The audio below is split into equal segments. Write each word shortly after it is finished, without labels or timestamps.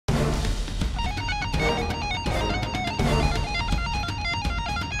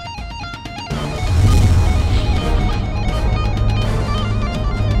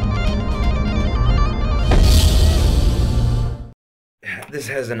this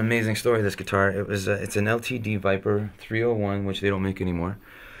has an amazing story, this guitar. It's an LTD Viper 301, which they don't make anymore.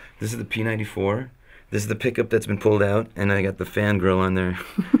 This is the P94. This is the pickup that's been pulled out, and I got the fan grill on there.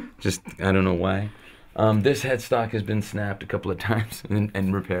 Just, I don't know why. This headstock has been snapped a couple of times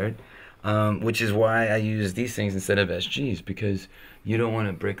and repaired, which is why I use these things instead of SGs, because you don't want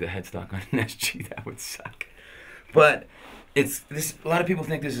to break the headstock on an SG. That would suck. But a lot of people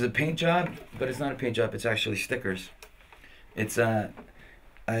think this is a paint job, but it's not a paint job. It's actually stickers. It's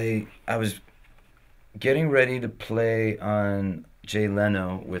I was getting ready to play on Jay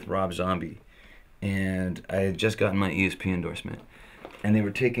Leno with Rob Zombie, and I had just gotten my ESP endorsement, and they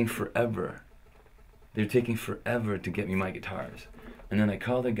were taking forever. They were taking forever to get me my guitars, and then I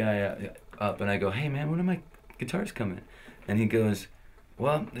called the guy up and I go, "Hey man, when are my guitars coming?" And he goes,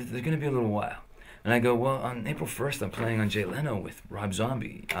 "Well, they're gonna be a little while." And I go, "Well, on April 1st, I'm playing on Jay Leno with Rob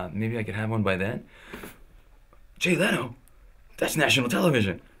Zombie. Maybe I could have one by then." Jay Leno? That's national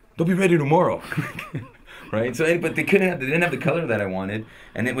television. They'll be ready tomorrow. Right? So, but they didn't have the color that I wanted,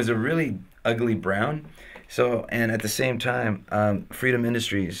 and it was a really ugly brown. So, and at the same time, Freedom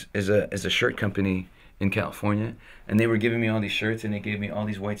Industries is a shirt company in California, and they were giving me all these shirts, and they gave me all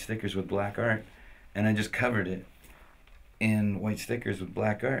these white stickers with black art, and I just covered it in white stickers with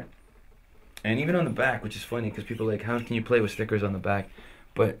black art. And even on the back, which is funny, because people are like, how can you play with stickers on the back?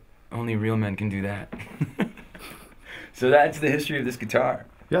 But only real men can do that. So that's the history of this guitar.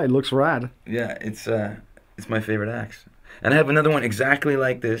 Yeah, it looks rad. Yeah, it's my favorite axe. And I have another one exactly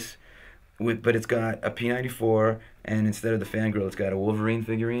like this, but it's got a P94, and instead of the fan grill, it's got a Wolverine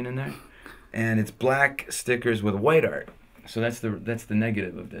figurine in there, and it's black stickers with white art. So that's the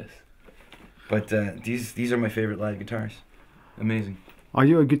negative of this. But these are my favorite live guitars. Amazing. Are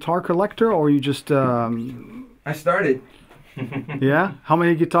you a guitar collector, or you just? I started. Yeah. How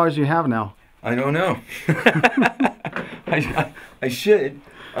many guitars do you have now? I don't know. I should.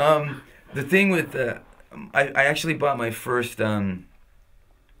 The thing with I actually bought my first my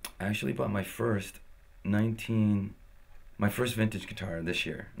first vintage guitar this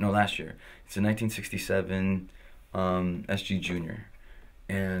year. No, last year. It's a 1967 SG Junior,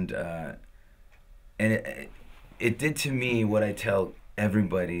 and it did to me what I tell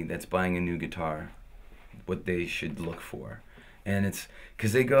everybody that's buying a new guitar what they should look for. And it's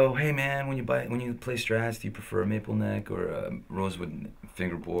because they go, "Hey man, when you play Strats, do you prefer a maple neck or a rosewood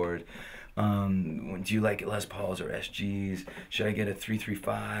fingerboard? Do you like Les Pauls or SGs? Should I get a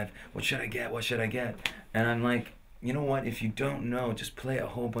 335? What should I get? What should I get?" And I'm like, you know what? If you don't know, just play a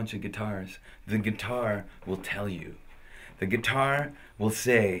whole bunch of guitars. The guitar will tell you. The guitar will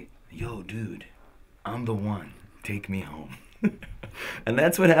say, "Yo, dude, I'm the one. Take me home." And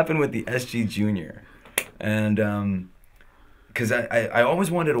that's what happened with the SG Junior. And because I always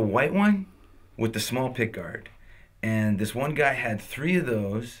wanted a white one with the small pickguard, and this one guy had 3 of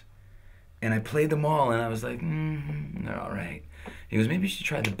those, and I played them all, and I was like, they're all right. He goes, "Maybe you should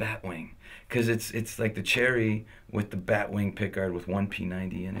try the Batwing, because it's like the Cherry with the Batwing pickguard with 1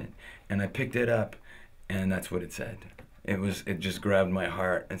 P90 in it." And I picked it up, and that's what it said. It just grabbed my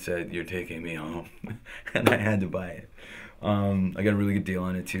heart and said, "You're taking me home," and I had to buy it. I got a really good deal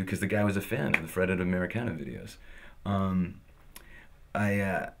on it too, because the guy was a fan of the Fretted Americana videos.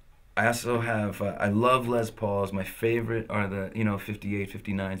 I also have, I love Les Pauls. My favorite are the, 58,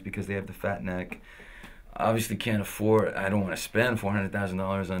 59s, because they have the fat neck. Obviously can't afford, I don't want to spend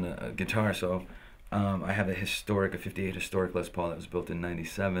 $400,000 on a guitar, so I have a 58 historic Les Paul that was built in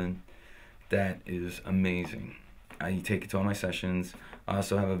 '97. That is amazing. I take it to all my sessions. I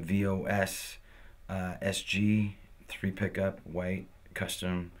also have a VOS SG 3 pickup, white,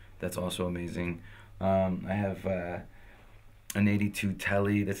 custom. That's also amazing. I have an 82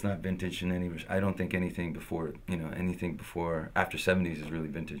 Tele that's not vintage in any. I don't think anything before, anything before after '70s is really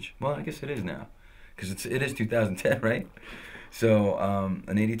vintage. Well, I guess it is now, because it is 2010, right? So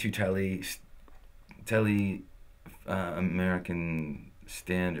an 82 Tele American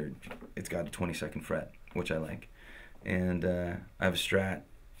Standard. It's got a 22nd fret, which I like, and I have a Strat.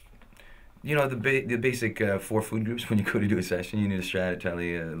 The basic 4 food groups when you go to do a session. You need a Strat, a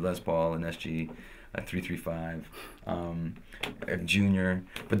Tele, a Les Paul, an SG, a 335, a Junior.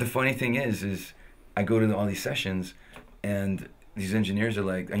 But the funny thing is I go to all these sessions, and these engineers are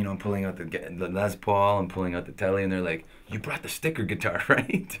like, I'm pulling out the Les Paul, I'm pulling out the Tele, and they're like, "You brought the sticker guitar,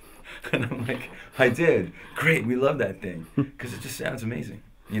 right?" And I'm like, "I did. Great, we love that thing," because it just sounds amazing,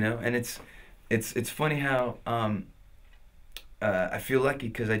 And it's funny how I feel lucky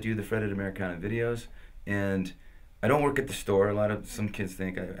because I do the Fretted Americana videos, and I don't work at the store. Some kids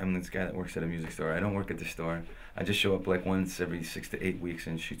think I'm this guy that works at a music store. I don't work at the store. I just show up like once every 6 to 8 weeks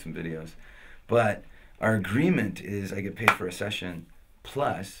and shoot some videos. But our agreement is I get paid for a session,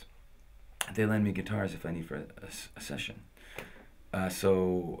 Plus, they lend me guitars if I need for a session.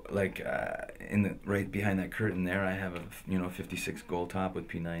 So like in the right behind that curtain there, I have a 56 Gold Top with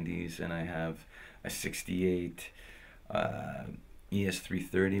P90s, and I have a 68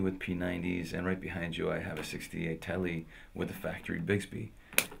 ES330 with P90s, and right behind you I have a 68 Tele with a factory Bigsby.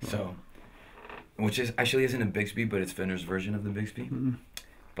 So, which is actually isn't a Bigsby, but it's Fender's version of the Bigsby. Mm-hmm.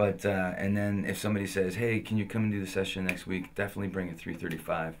 But and then if somebody says, "Hey, can you come and do the session next week?" Definitely bring a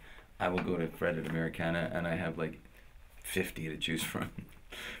 335. I will go to Fred at Americana, and I have like 50 to choose from.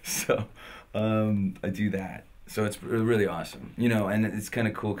 So I do that. So it's really awesome, and it's kind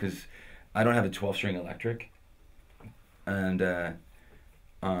of cool because I don't have a 12-string electric, and I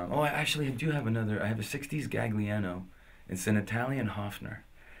actually do have another. I have a 60s Gagliano. It's an Italian Hofner,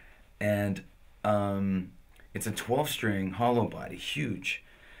 and it's a 12-string hollow body, huge,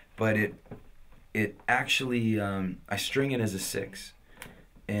 but it actually I string it as a 6,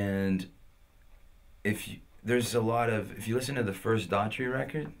 and if you listen to the first Daughtry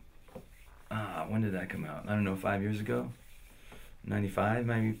record, when did that come out? I don't know, 5 years ago, 95,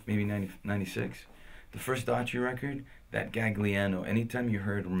 maybe 96. The first Daughtry record, that Gagliano, anytime you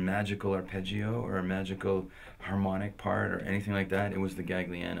heard magical arpeggio or a magical harmonic part or anything like that, it was the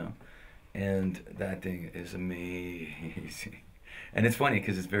Gagliano. And that thing is amazing. And it's funny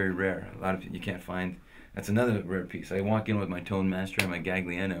because it's very rare. A lot of you can't find. That's another rare piece. I walk in with my Tone Master and my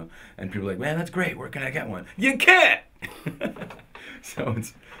Gagliano, and people are like, "Man, that's great. Where can I get one?" You can't. So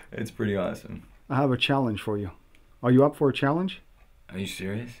it's pretty awesome. I have a challenge for you. Are you up for a challenge? Are you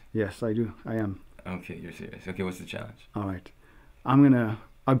serious? Yes, I do. I am. Okay, you're serious. Okay, what's the challenge? All right.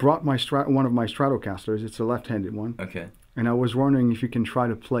 I brought my one of my Stratocasters. It's a left-handed one. Okay. And I was wondering if you can try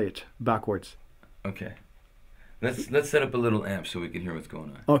to play it backwards. Okay. Let's set up a little amp so we can hear what's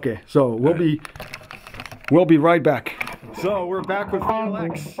going on. Okay. So we'll be right back. So we're back with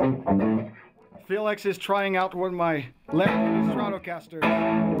Felix. Felix is trying out one of my left-handed Stratocasters.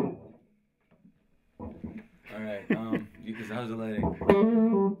 All right. Because how's the lighting?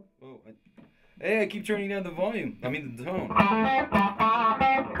 Whoa. Hey, I keep turning down the volume. I mean the tone.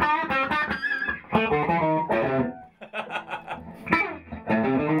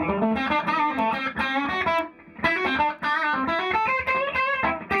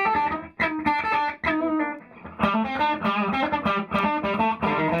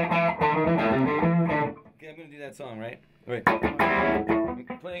 Okay, I'm gonna do that song, right? Right. I'm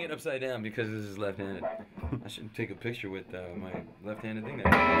playing it upside down because this is left-handed. I should take a picture with my left-handed thing there.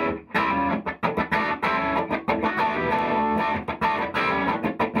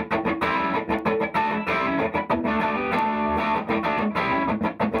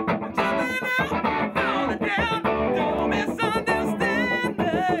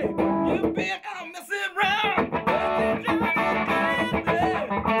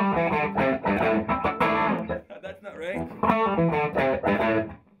 That's not right.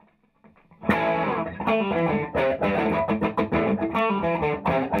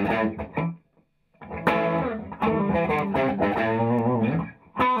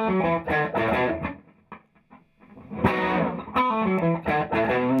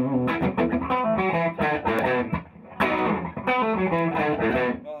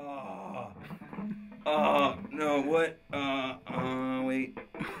 Oh, no, what? Wait.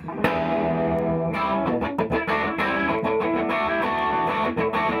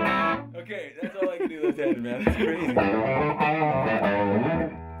 Okay, that's all I can do left-handed, man. That's crazy. And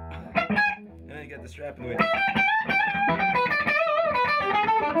then you got the strap in the way.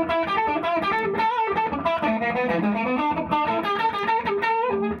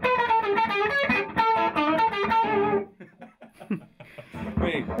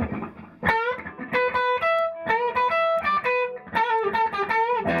 Wait.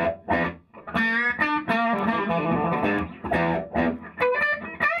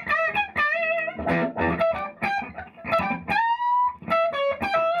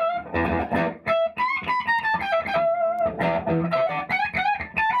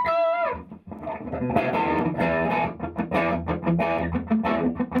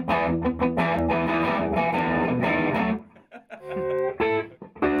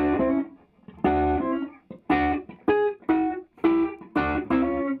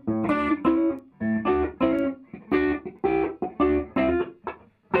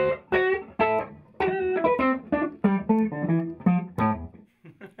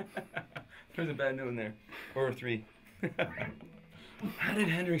 There's a bad note in there. Or a 3. How did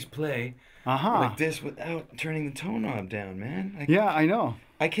Hendrix play like this without turning the tone knob down, man? Yeah, I know.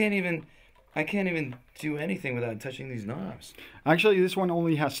 I can't even... I can't even do anything without touching these knobs. Actually, this one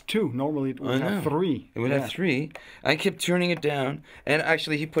only has 2. Normally it would have 3. It would have 3. I kept turning it down, and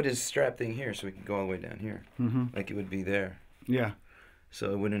actually he put his strap thing here so we could go all the way down here. Like it would be there. Yeah.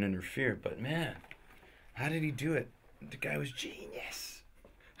 So it wouldn't interfere. But man, how did he do it? The guy was genius.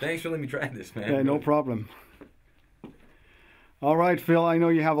 Thanks for letting me try this, man. Yeah, no problem. All right, Phil, I know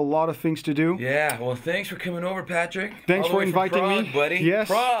you have a lot of things to do. Yeah, well, thanks for coming over, Patrick. Thanks for inviting Prague, me, buddy. Yes.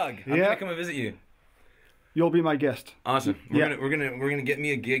 Prague. I'm gonna come and visit you. You'll be my guest. Awesome. We're gonna get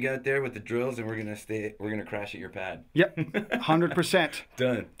me a gig out there with the drills, and we're gonna crash at your pad. Yep, 100%.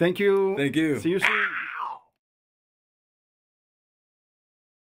 Done. Thank you. Thank you. See you soon.